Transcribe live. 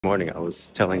Morning, I was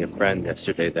telling a friend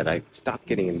yesterday that I stopped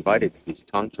getting invited to these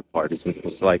tantra parties, and he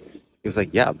was like,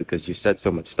 yeah, because you said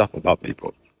so much stuff about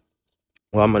people.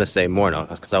 Well, I'm gonna say more now,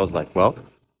 because I was like, well,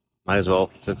 might as well,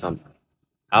 since I'm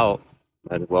out,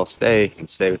 might as well stay and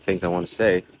say the things I want to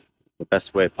say the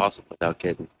best way possible without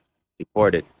getting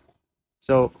deported.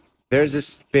 So there's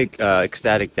this big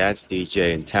ecstatic dance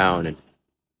DJ in town, and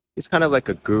he's kind of like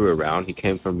a guru around. He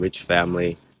came from rich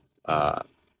family, uh,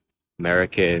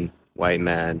 American, white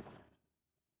man,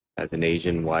 has an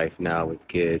Asian wife now with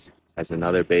kids, has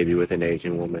another baby with an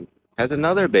Asian woman, has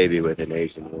another baby with an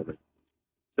Asian woman.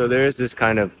 So there is this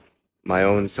kind of my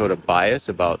own sort of bias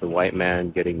about the white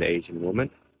man getting the Asian woman.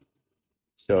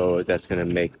 So that's going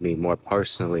to make me more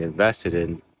personally invested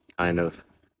in kind of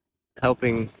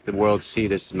helping the world see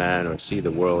this man or see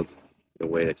the world in a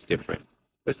way that's different.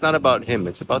 But it's not about him,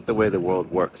 it's about the way the world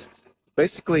works.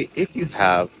 Basically, if you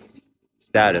have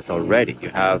status already, you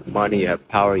have money, you have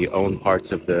power, you own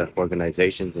parts of the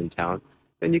organizations in town,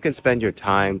 then you can spend your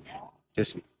time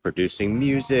just producing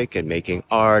music and making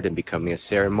art and becoming a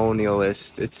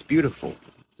ceremonialist. It's beautiful.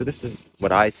 So this is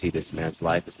what I see this man's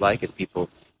life is like, and people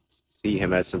see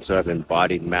him as some sort of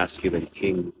embodied masculine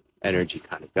king energy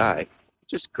kind of guy,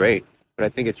 which is great. But I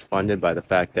think it's funded by the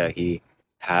fact that he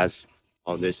has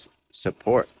all this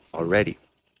support already.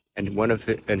 And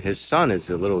and his son is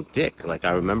a little dick. Like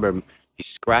I remember he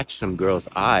scratched some girl's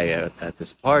eye at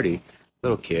this party,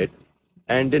 little kid,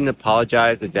 and didn't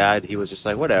apologize. The dad, he was just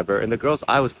like, whatever. And the girl's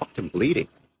eye was fucking bleeding.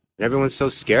 And everyone's so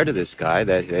scared of this guy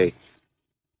that they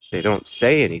don't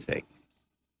say anything.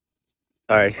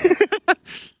 All right.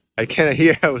 I can't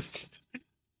hear. I was just,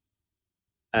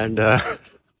 and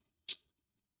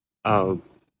um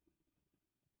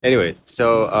anyways,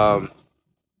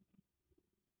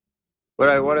 what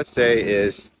I want to say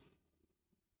is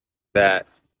that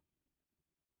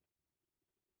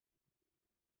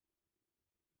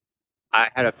I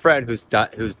had a friend who's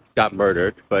got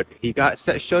murdered, but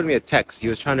showed me a text. He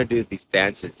was trying to do these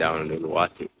dances down in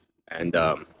Uluwatu, and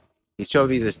he showed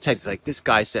me this text. Like this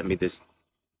guy sent me this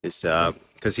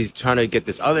because he's trying to get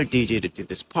this other DJ to do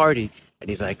this party, and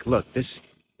he's like, look, this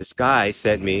guy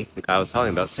sent me the guy I was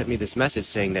talking about sent me this message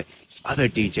saying that this other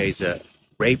DJ's a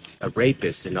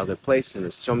rapist in other places, and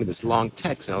it's showing me this long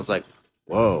text, and I was like,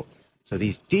 whoa. So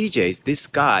these DJs, this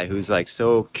guy who's like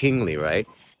so kingly, right?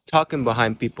 Talking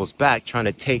behind people's back, trying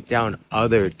to take down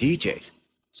other DJs.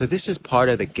 So this is part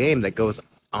of the game that goes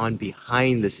on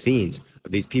behind the scenes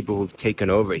of these people who've taken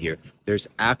over here. There's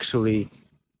actually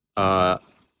uh,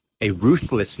 a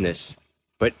ruthlessness,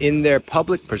 but in their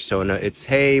public persona, it's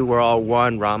hey, we're all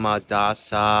one, Rama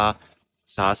Dasa,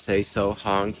 Sa Se So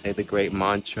Hong, say the great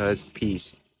mantras,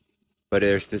 peace. But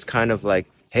there's this kind of like,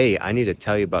 hey, I need to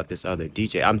tell you about this other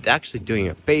DJ. I'm actually doing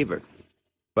a favor.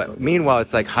 But meanwhile,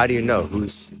 it's like, how do you know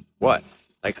who's what?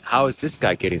 Like, how is this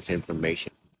guy getting this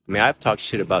information? I mean, I've talked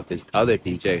shit about this other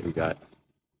DJ who got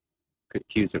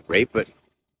accused of rape, but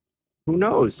who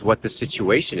knows what the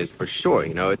situation is for sure?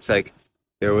 You know, it's like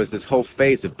there was this whole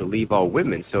phase of believe all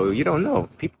women, so you don't know.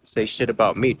 People say shit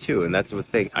about me too, and that's the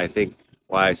thing. I think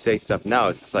why I say stuff now.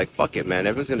 It's just like fuck it, man.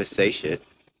 Everyone's gonna say shit.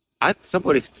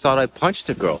 Somebody thought I punched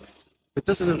a girl. It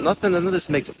doesn't. None of this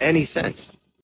makes any sense.